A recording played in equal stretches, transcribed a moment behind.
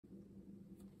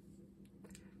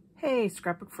Hey,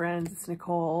 scrapbook friends, it's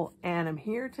Nicole, and I'm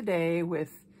here today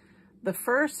with the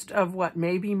first of what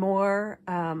may be more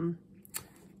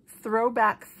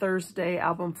Throwback Thursday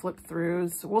album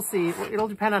flip-throughs. We'll see. It'll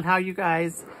depend on how you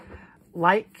guys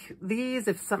like these,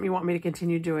 if it's something you want me to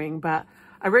continue doing, but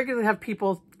I regularly have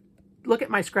people look at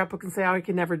my scrapbook and say, oh, I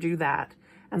can never do that.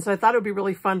 And so I thought it would be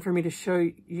really fun for me to show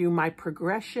you my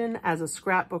progression as a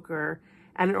scrapbooker.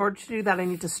 And in order to do that, I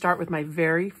need to start with my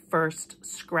very first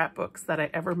scrapbooks that I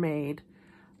ever made.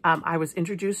 I was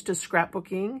introduced to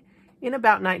scrapbooking in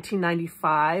about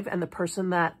 1995, and the person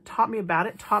that taught me about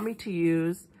it taught me to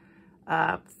use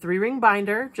a 3-ring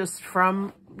binder just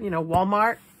from,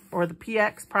 Walmart or the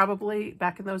PX probably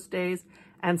back in those days,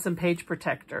 and some page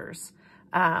protectors.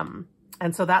 And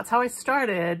so that's how I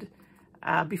started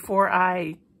before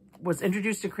I was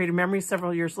introduced to Creative Memories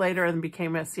several years later and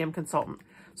became a CM consultant.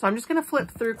 So I'm just going to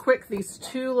flip through quick these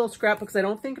two little scrapbooks. I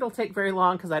don't think it'll take very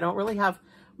long because I don't really have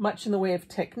much in the way of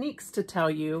techniques to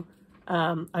tell you.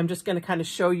 I'm just going to kind of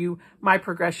show you my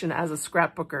progression as a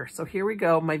scrapbooker. So here we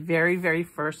go, my very, very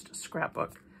first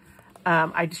scrapbook.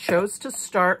 I chose to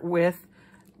start with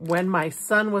when my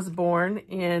son was born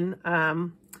in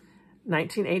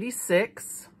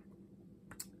 1986.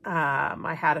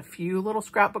 I had a few little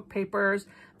scrapbook papers.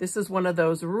 This is one of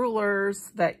those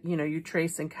rulers that, you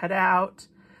trace and cut out.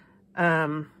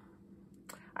 I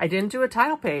didn't do a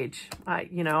title page.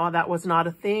 That was not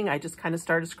a thing. I just kind of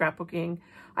started scrapbooking.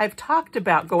 I've talked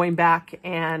about going back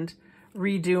and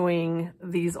redoing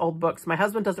these old books. My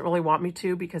husband doesn't really want me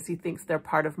to because he thinks they're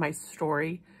part of my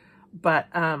story. But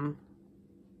I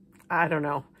don't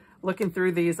know. Looking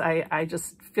through these, I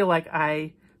just feel like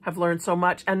I have learned so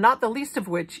much, and not the least of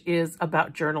which is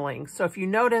about journaling. So if you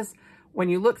notice, when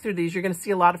you look through these, you're going to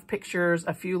see a lot of pictures,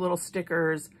 a few little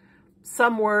stickers,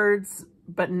 some words,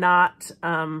 but not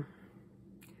a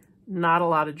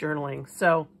lot of journaling.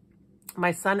 So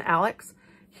my son, Alex,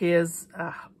 his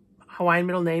Hawaiian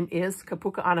middle name is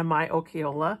Kapukaanamai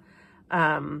Okiola.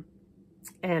 And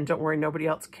don't worry, nobody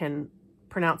else can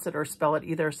pronounce it or spell it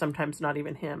either, sometimes not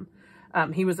even him.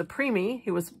 He was a preemie. He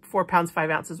was 4 pounds,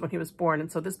 5 ounces when he was born.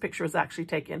 And so this picture was actually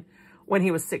taken when he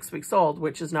was 6 weeks old,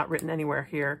 which is not written anywhere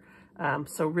here.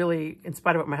 So really, in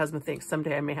spite of what my husband thinks,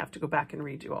 someday I may have to go back and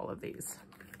redo all of these.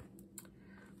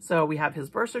 So we have his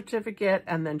birth certificate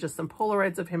and then just some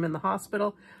Polaroids of him in the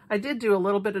hospital. I did do a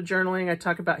little bit of journaling. I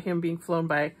talk about him being flown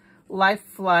by Life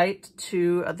Flight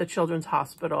to the Children's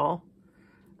Hospital.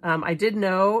 I did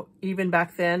know, even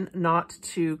back then, not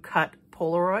to cut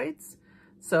Polaroids.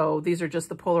 So these are just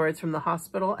the Polaroids from the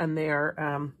hospital, and they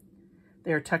are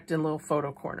tucked in little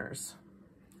photo corners.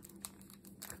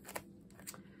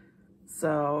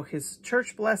 So his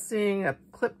church blessing, a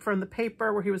clip from the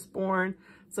paper where he was born,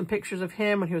 some pictures of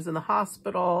him when he was in the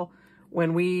hospital.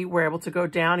 When we were able to go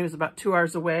down, he was about 2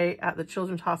 hours away at the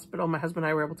Children's Hospital. My husband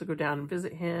and I were able to go down and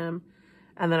visit him.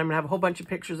 And then I'm gonna have a whole bunch of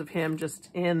pictures of him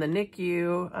just in the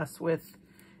NICU, us with,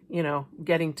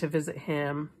 getting to visit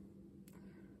him.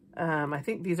 I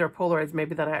think these are Polaroids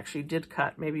maybe that I actually did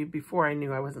cut, maybe before I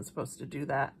knew I wasn't supposed to do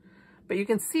that. But you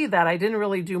can see that I didn't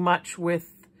really do much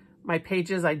with my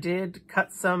pages. I did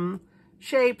cut some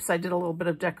shapes. I did a little bit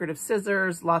of decorative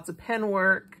scissors, lots of pen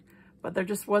work, but there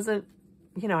just wasn't,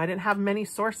 I didn't have many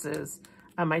sources.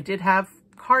 I did have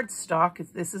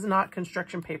cardstock. This is not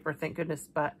construction paper, thank goodness,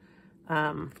 but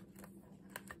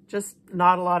just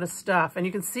not a lot of stuff. And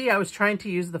you can see I was trying to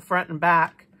use the front and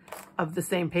back of the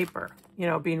same paper,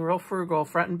 being real frugal,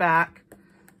 front and back.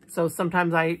 So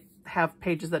sometimes I have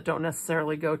pages that don't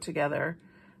necessarily go together.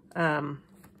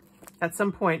 At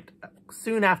some point,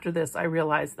 soon after this, I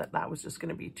realized that that was just going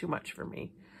to be too much for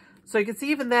me. So you can see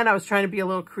even then I was trying to be a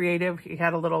little creative. He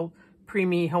had a little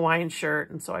preemie Hawaiian shirt,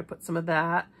 and so I put some of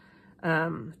that.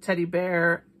 Teddy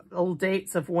bear, little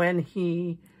dates of when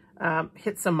he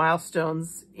hit some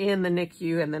milestones in the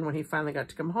NICU, and then when he finally got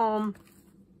to come home.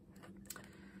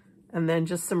 And then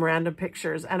just some random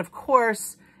pictures. And of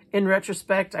course, in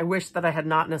retrospect, I wish that I had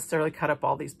not necessarily cut up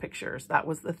all these pictures. That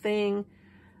was the thing.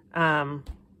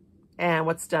 And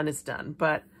what's done is done,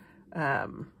 but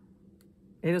it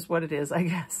is what it is, I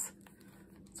guess.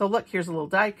 So look, here's a little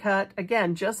die cut.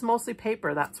 Again, just mostly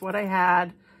paper. That's what I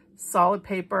had. Solid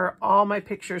paper. All my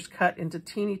pictures cut into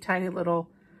teeny tiny little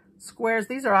squares.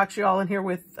 These are actually all in here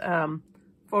with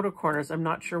photo corners. I'm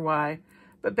not sure why.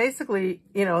 But basically,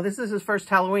 this is his first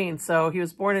Halloween. So he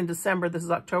was born in December. This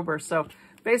is October. So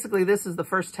basically, this is the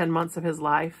first 10 months of his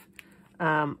life.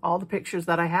 All the pictures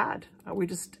that I had. We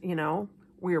just,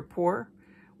 we were poor.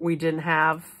 We didn't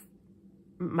have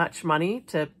much money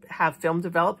to have film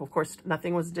develop. Of course,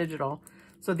 nothing was digital.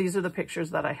 So these are the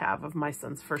pictures that I have of my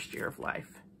son's first year of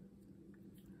life.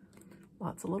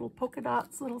 Lots of little polka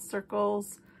dots, little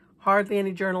circles, hardly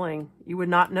any journaling. You would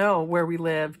not know where we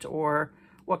lived or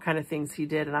what kind of things he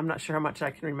did, and I'm not sure how much I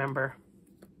can remember.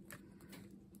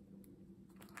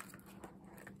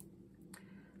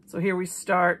 So here we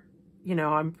start, you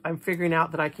know, I'm figuring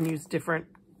out that I can use different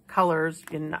colors,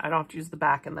 and I don't have to use the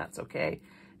back, and that's okay.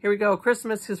 Here we go,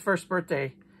 Christmas, his first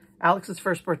birthday. Alex's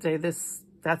first birthday,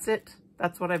 that's it.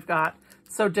 That's what I've got.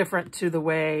 So different to the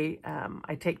way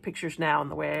I take pictures now and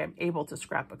the way I'm able to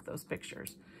scrapbook those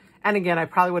pictures. And again, I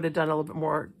probably would have done a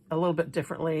little bit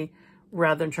differently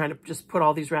rather than trying to just put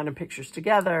all these random pictures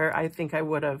together. I think I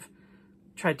would have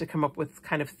tried to come up with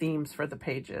kind of themes for the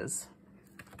pages.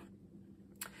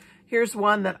 Here's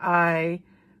one that I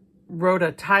wrote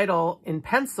a title in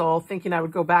pencil thinking I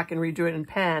would go back and redo it in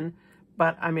pen.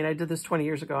 But I mean, I did this 20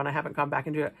 years ago and I haven't gone back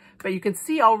and do it. But you can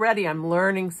see already I'm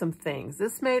learning some things.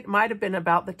 This might have been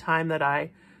about the time that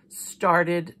I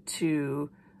started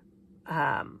to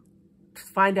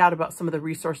find out about some of the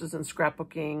resources in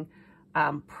scrapbooking.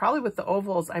 Probably with the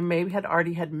ovals, I maybe had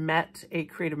already met a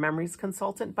creative memories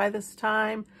consultant by this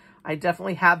time. I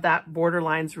definitely had that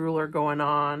borderlines ruler going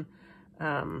on.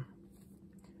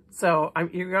 So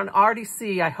you're going to already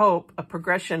see, I hope, a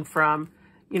progression from,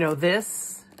 you know,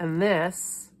 this and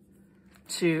this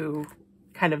to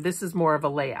kind of, this is more of a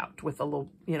layout with a little,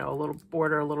 you know, a little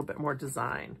border, a little bit more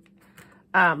design.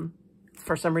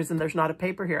 For some reason, there's not a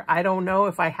paper here. I don't know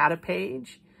if I had a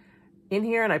page in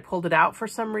here and I pulled it out for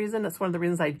some reason. That's one of the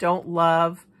reasons I don't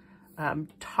love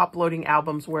top loading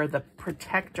albums where the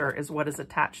protector is what is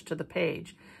attached to the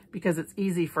page, because it's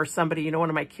easy for somebody, you know, one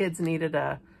of my kids needed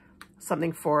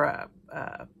something for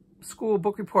a school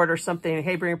book report or something.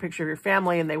 Hey, bring a picture of your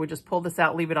family, and they would just pull this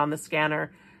out, leave it on the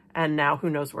scanner, and now who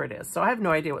knows where it is. So I have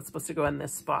no idea what's supposed to go in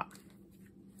this spot.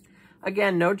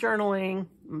 Again, no journaling.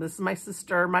 This is my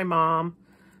sister, my mom.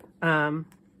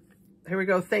 Here we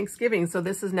go, Thanksgiving. So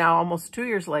this is now almost 2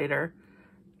 years later.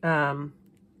 No,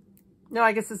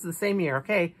 I guess this is the same year.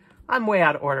 Okay, I'm way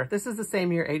out of order. This is the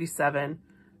same year, 87.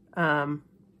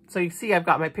 So you see I've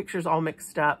got my pictures all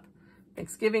mixed up.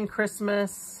 Thanksgiving,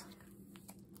 Christmas,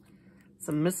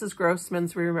 some Mrs.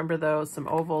 Grossman's, we remember those, some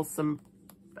ovals, some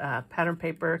pattern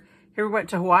paper. Here we went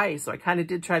to Hawaii, so I kind of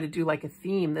did try to do like a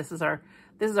theme. This is our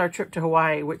trip to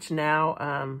Hawaii, which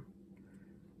now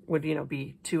would, you know,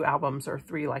 be 2 albums or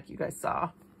 3 like you guys saw.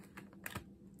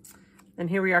 And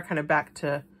here we are kind of back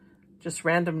to just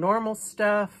random normal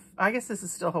stuff. I guess this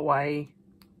is still Hawaii.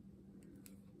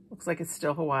 Looks like it's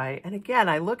still Hawaii. And again,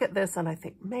 I look at this and I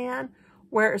think, man,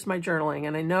 where is my journaling?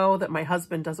 And I know that my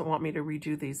husband doesn't want me to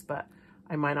redo these, but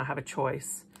I might not have a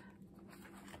choice.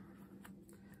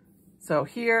 So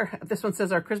here, this one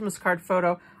says our Christmas card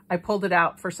photo. I pulled it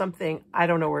out for something. I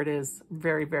don't know where it is.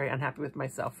 Very, very unhappy with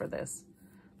myself for this.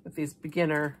 With these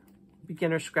beginner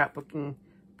scrapbooking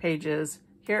pages.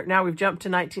 Here, now we've jumped to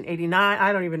 1989.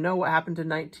 I don't even know what happened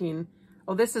to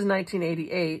oh, this is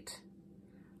 1988.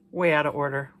 Way out of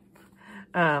order.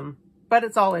 But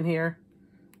it's all in here.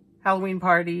 Halloween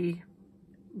party,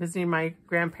 visiting my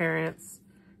grandparents,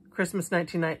 Christmas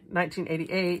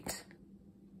 1988.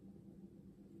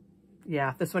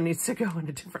 Yeah, this one needs to go in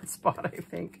a different spot, I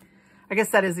think. I guess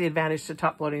that is the advantage to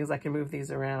top loading, is I can move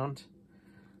these around.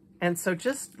 And so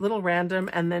just little random.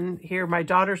 And then here, my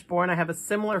daughter's born. I have a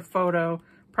similar photo,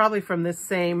 probably from this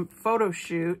same photo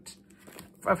shoot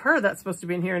of her that's supposed to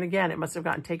be in here. And again, it must have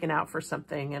gotten taken out for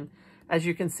something. And as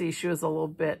you can see, she was a little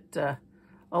bit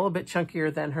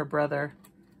chunkier than her brother.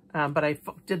 But I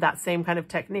did that same kind of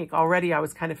technique. Already I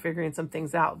was kind of figuring some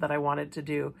things out that I wanted to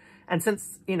do. And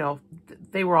since, you know,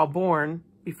 they were all born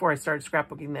before I started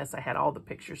scrapbooking this, I had all the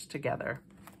pictures together.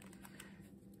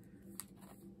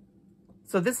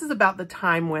 So this is about the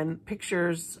time when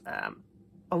pictures,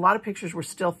 a lot of pictures were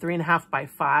still 3.5 by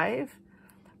 5,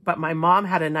 but my mom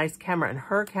had a nice camera and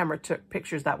her camera took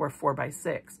pictures that were 4 by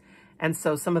 6. And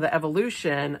so some of the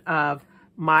evolution of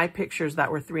my pictures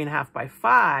that were 3.5 by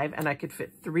 5, and I could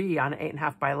fit 3 on an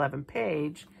 8.5 by 11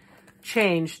 page,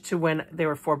 changed to when they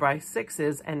were 4 by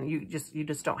 6s, and you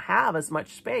just don't have as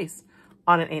much space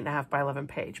on an 8.5 by 11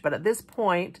 page. But at this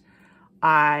point,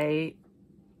 I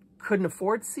couldn't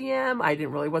afford CM. I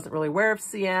wasn't really aware of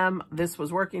CM. This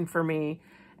was working for me.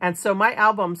 And so my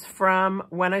albums from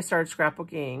when I started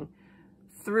scrapbooking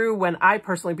through when I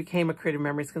personally became a creative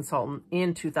memories consultant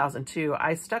in 2002,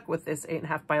 I stuck with this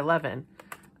 8.5 by 11.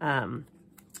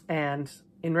 And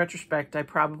in retrospect, I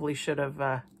probably should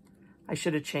have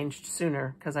changed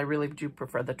sooner, because I really do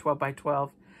prefer the 12 by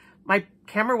 12. My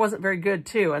camera wasn't very good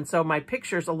too. And so my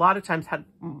pictures a lot of times had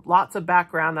lots of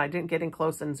background. I didn't get in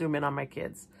close and zoom in on my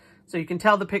kids. So you can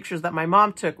tell the pictures that my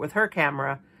mom took with her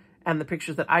camera and the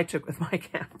pictures that I took with my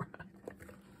camera.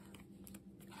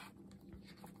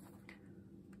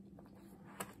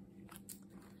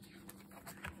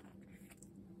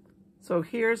 So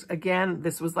here's, again,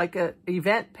 this was like a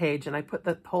event page, and I put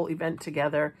the whole event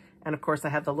together. And of course I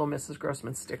had the little Mrs.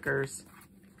 Grossman stickers.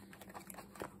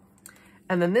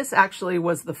 And then this actually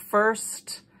was the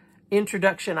first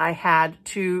introduction I had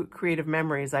to creative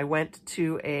memories. I went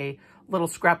to a little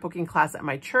scrapbooking class at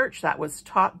my church that was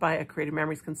taught by a creative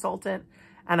memories consultant.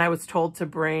 And I was told to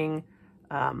bring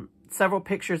several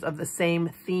pictures of the same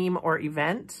theme or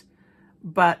event.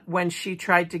 But when she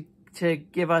tried to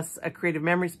give us a creative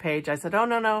memories page, I said, oh,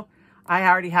 no, I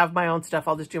already have my own stuff.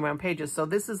 I'll just do my own pages. So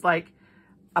this is like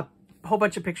a whole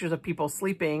bunch of pictures of people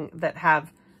sleeping that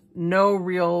have no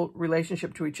real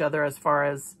relationship to each other as far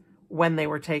as when they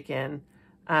were taken.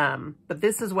 But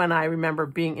this is when I remember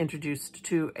being introduced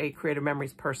to a creative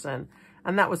memories person.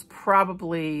 And that was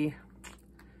probably,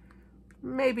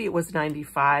 maybe it was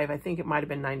 95. I think it might've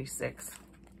been 96.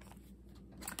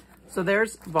 So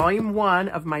there's volume 1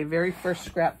 of my very first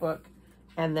scrapbook.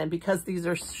 And then because these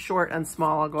are short and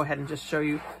small, I'll go ahead and just show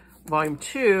you volume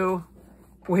 2,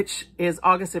 which is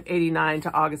August of 89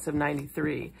 to August of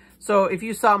 93. So if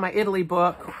you saw my Italy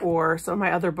book or some of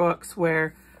my other books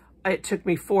where it took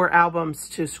me 4 albums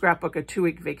to scrapbook a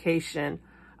 2-week vacation,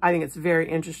 I think it's very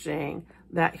interesting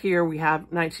that here we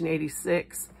have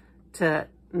 1986 to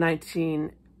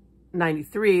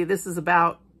 1993. This is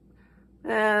about,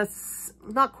 it's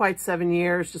not quite 7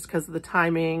 years just because of the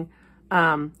timing.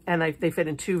 And they fit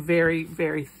in 2 very,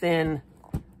 very thin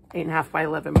 8.5 by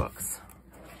 11 books.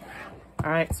 All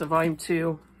right, so volume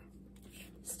 2,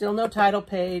 still no title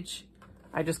page.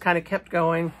 I just kind of kept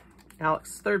going.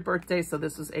 Alex's 3rd birthday, so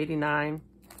this was 89.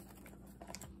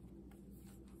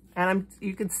 And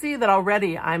you can see that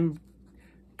already I'm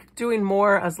doing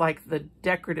more as like the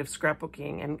decorative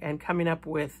scrapbooking and coming up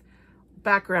with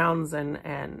backgrounds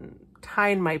and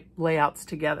tying my layouts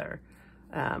together.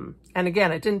 And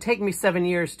again, it didn't take me 7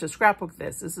 years to scrapbook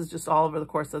this. This is just all over the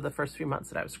course of the first few months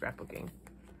that I was scrapbooking.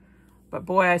 But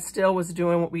boy, I still was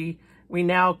doing what we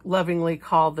now lovingly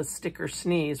call the sticker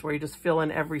sneeze, where you just fill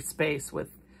in every space with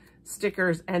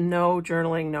stickers and no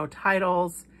journaling, no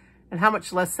titles, and how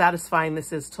much less satisfying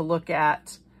this is to look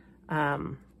at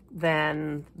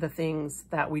than the things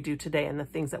that we do today and the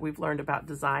things that we've learned about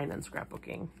design and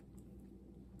scrapbooking.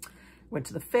 Went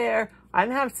to the fair. I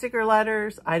didn't have sticker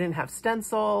letters. I didn't have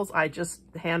stencils. I just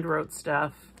hand wrote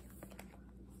stuff.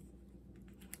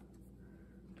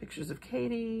 Pictures of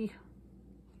Katie.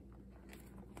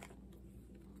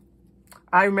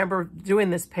 I remember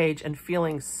doing this page and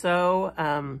feeling so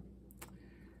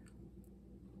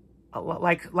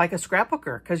like a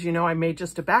scrapbooker, because, you know, I made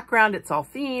just a background. It's all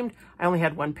themed. I only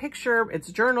had 1 picture. It's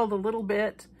journaled a little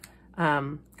bit.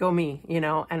 Go me, you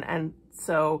know, and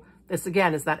so this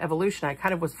again is that evolution. I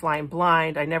kind of was flying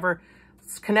blind. I never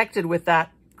connected with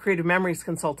that creative memories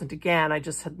consultant again. I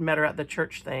just had met her at the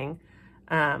church thing.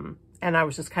 And I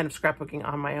was just kind of scrapbooking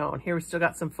on my own. Here we still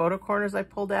got some photo corners I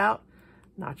pulled out.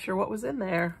 Not sure what was in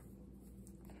there.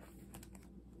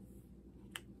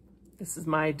 This is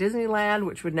my Disneyland,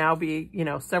 which would now be, you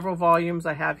know, several volumes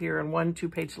I have here in 1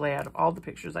 2-page layout of all the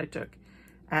pictures I took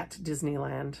at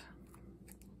Disneyland.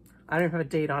 I don't have a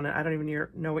date on it. I don't even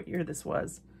know what year this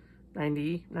was.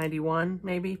 90, 91,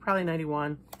 maybe, probably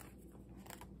 91.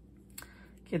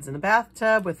 Kids in the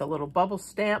bathtub with a little bubble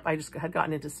stamp. I just had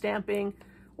gotten into stamping.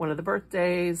 One of the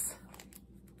birthdays.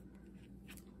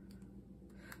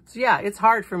 So yeah, it's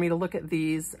hard for me to look at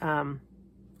these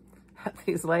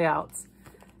these layouts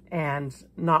and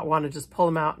not want to just pull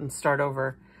them out and start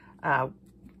over.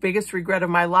 Biggest regret of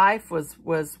my life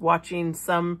was watching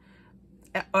some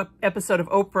episode of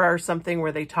Oprah or something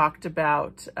where they talked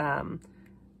about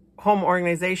home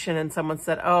organization, and someone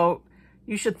said, oh,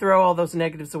 you should throw all those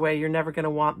negatives away. You're never going to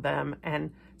want them.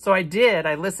 And so I did.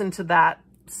 I listened to that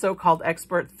so-called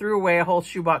expert, threw away a whole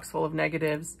shoebox full of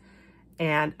negatives,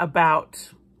 and about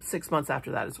 6 months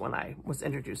after that is when I was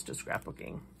introduced to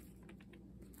scrapbooking.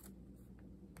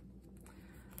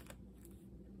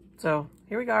 So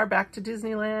here we are, back to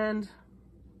Disneyland.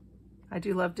 I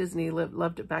do love Disney,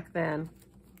 loved it back then.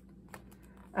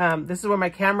 This is when my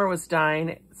camera was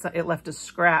dying. It left a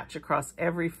scratch across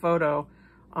every photo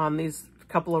on these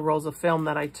couple of rolls of film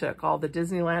that I took. All the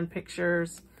Disneyland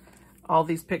pictures, all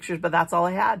these pictures, but that's all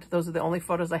I had. Those are the only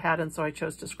photos I had, and so I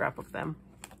chose to scrapbook them.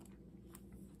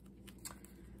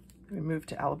 We moved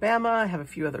to Alabama. I have a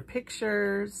few other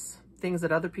pictures, things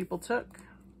that other people took.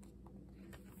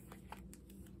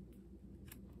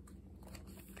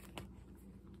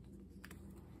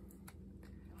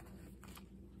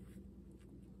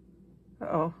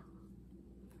 Uh-oh.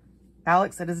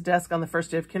 Alex at his desk on the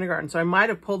first day of kindergarten. So I might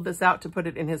have pulled this out to put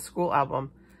it in his school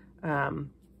album.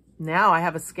 Now I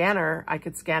have a scanner. I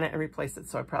could scan it and replace it,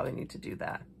 so I probably need to do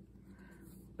that.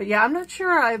 But yeah, I'm not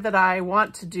sure that I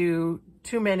want to do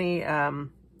too many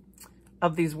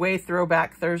of these way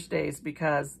Throwback Thursdays,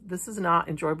 because this is not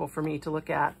enjoyable for me to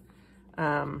look at.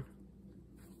 I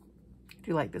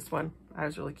do like this one. I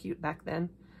was really cute back then.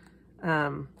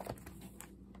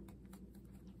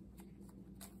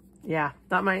 Yeah,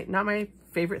 not my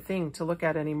favorite thing to look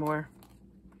at anymore.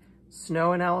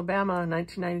 Snow in Alabama,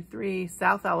 1993,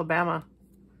 South Alabama.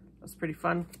 That was pretty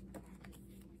fun.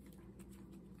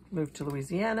 Moved to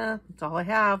Louisiana. That's all I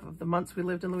have of the months we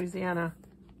lived in Louisiana.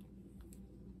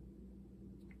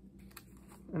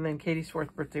 And then Katie's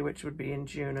 4th birthday, which would be in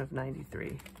June of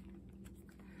 93.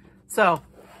 So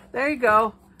there you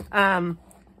go. I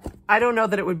don't know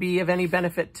that it would be of any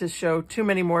benefit to show too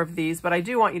many more of these, but I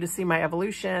do want you to see my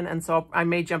evolution. And so I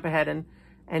may jump ahead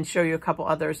and show you a couple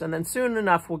others. And then soon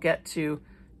enough, we'll get to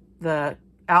the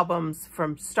albums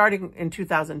from starting in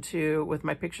 2002 with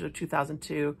my pictures of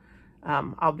 2002.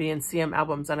 I'll be in CM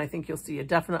albums, and I think you'll see a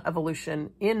definite evolution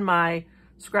in my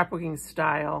scrapbooking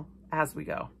style as we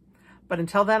go. But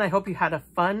until then, I hope you had a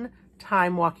fun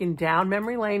time walking down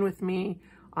memory lane with me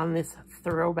on this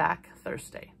Throwback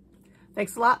Thursday.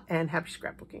 Thanks a lot, and happy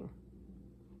scrapbooking.